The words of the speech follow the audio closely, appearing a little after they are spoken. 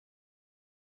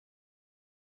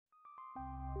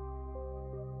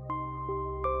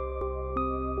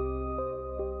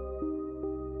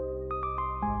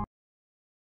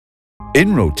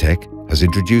Inrotech has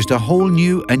introduced a whole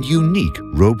new and unique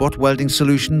robot welding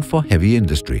solution for heavy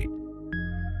industry.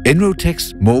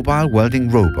 Inrotech's mobile welding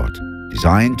robot,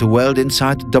 designed to weld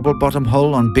inside the double-bottom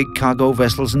hull on big cargo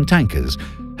vessels and tankers,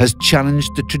 has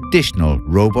challenged the traditional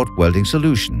robot welding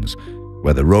solutions,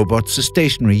 where the robot's a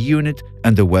stationary unit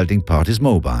and the welding part is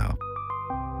mobile.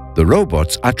 The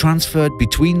robots are transferred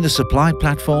between the supply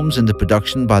platforms in the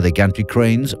production by the gantry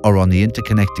cranes or on the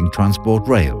interconnecting transport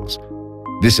rails.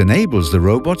 This enables the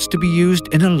robots to be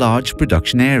used in a large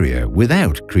production area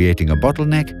without creating a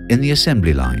bottleneck in the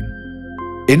assembly line.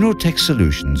 Inrotech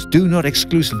solutions do not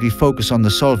exclusively focus on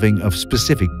the solving of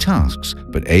specific tasks,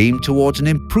 but aim towards an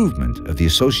improvement of the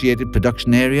associated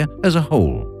production area as a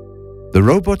whole. The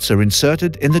robots are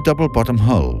inserted in the double-bottom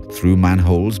hull through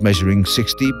manholes measuring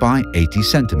 60 by 80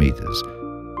 centimeters.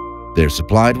 They're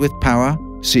supplied with power,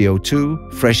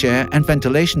 CO2, fresh air and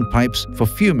ventilation pipes for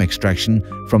fume extraction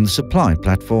from the supply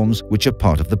platforms which are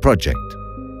part of the project.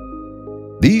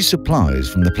 These supplies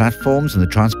from the platforms and the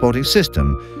transporting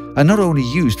system are not only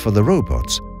used for the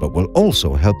robots, but will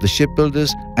also help the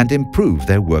shipbuilders and improve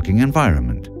their working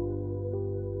environment.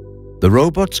 The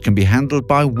robots can be handled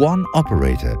by one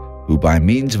operator who, by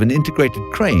means of an integrated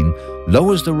crane,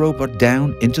 lowers the robot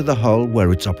down into the hull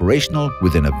where it's operational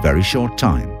within a very short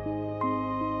time.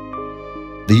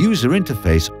 The user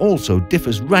interface also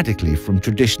differs radically from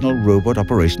traditional robot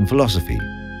operation philosophy.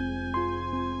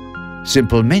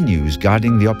 Simple menus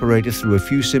guiding the operator through a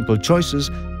few simple choices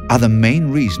are the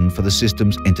main reason for the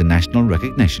system's international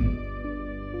recognition.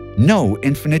 No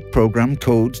infinite program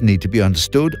codes need to be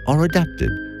understood or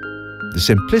adapted. The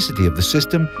simplicity of the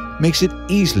system makes it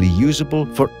easily usable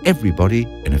for everybody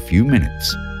in a few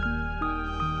minutes.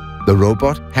 The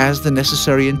robot has the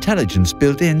necessary intelligence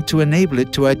built in to enable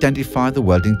it to identify the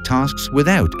welding tasks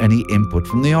without any input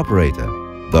from the operator,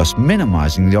 thus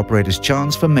minimizing the operator's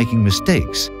chance for making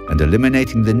mistakes and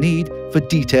eliminating the need for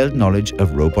detailed knowledge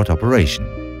of robot operation.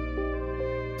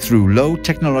 Through low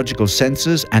technological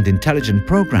sensors and intelligent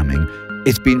programming,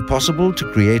 it's been possible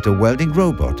to create a welding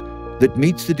robot that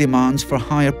meets the demands for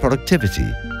higher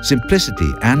productivity,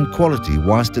 simplicity and quality,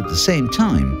 whilst at the same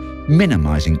time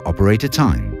minimizing operator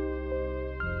time.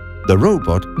 The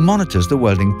robot monitors the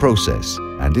welding process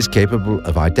and is capable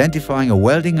of identifying a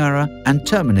welding error and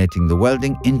terminating the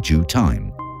welding in due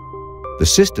time. The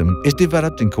system is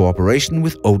developed in cooperation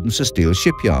with Odense Steel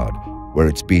Shipyard, where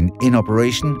it's been in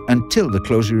operation until the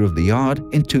closure of the yard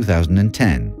in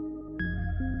 2010.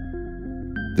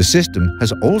 The system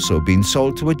has also been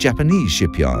sold to a Japanese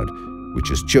shipyard, which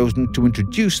has chosen to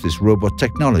introduce this robot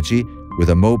technology with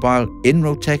a mobile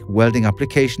Inrotech welding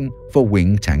application for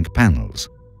wing tank panels.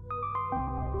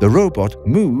 The robot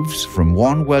moves from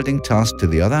one welding task to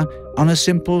the other on a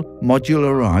simple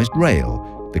modularized rail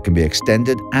that can be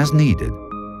extended as needed.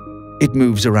 It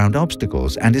moves around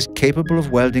obstacles and is capable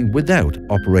of welding without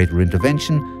operator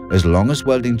intervention as long as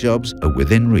welding jobs are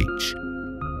within reach.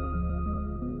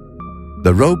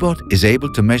 The robot is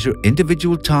able to measure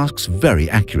individual tasks very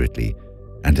accurately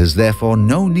and has therefore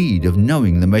no need of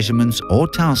knowing the measurements or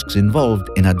tasks involved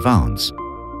in advance.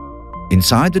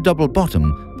 Inside the double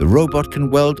bottom, the robot can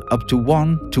weld up to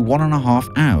 1 to 1.5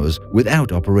 hours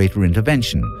without operator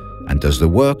intervention and does the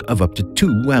work of up to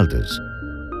 2 welders.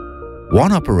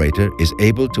 One operator is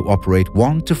able to operate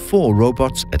 1 to 4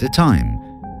 robots at a time,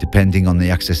 depending on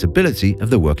the accessibility of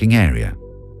the working area.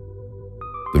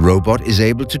 The robot is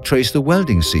able to trace the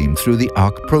welding seam through the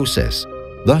arc process,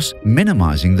 thus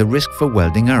minimizing the risk for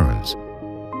welding errors.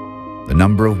 The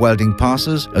number of welding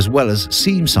passes as well as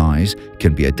seam size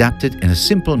can be adapted in a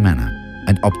simple manner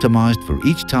and optimized for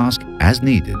each task as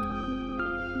needed.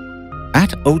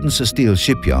 At Odense Steel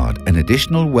Shipyard, an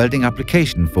additional welding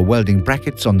application for welding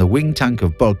brackets on the wing tank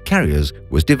of bulk carriers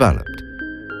was developed.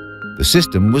 The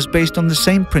system was based on the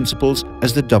same principles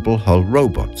as the double hull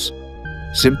robots: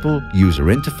 simple user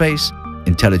interface,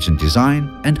 intelligent design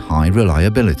and high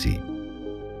reliability.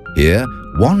 Here,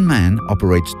 one man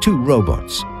operates 2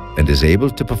 robots and is able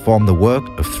to perform the work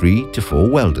of 3 to 4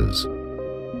 welders.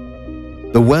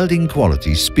 The welding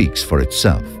quality speaks for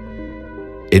itself.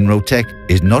 Inrotech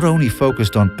is not only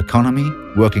focused on economy,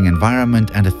 working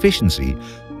environment and efficiency,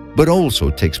 but also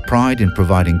takes pride in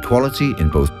providing quality in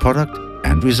both product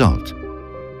and result.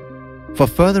 For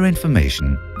further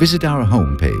information, visit our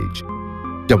homepage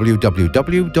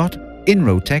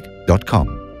www.inrotech.com.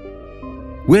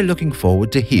 We're looking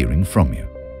forward to hearing from you.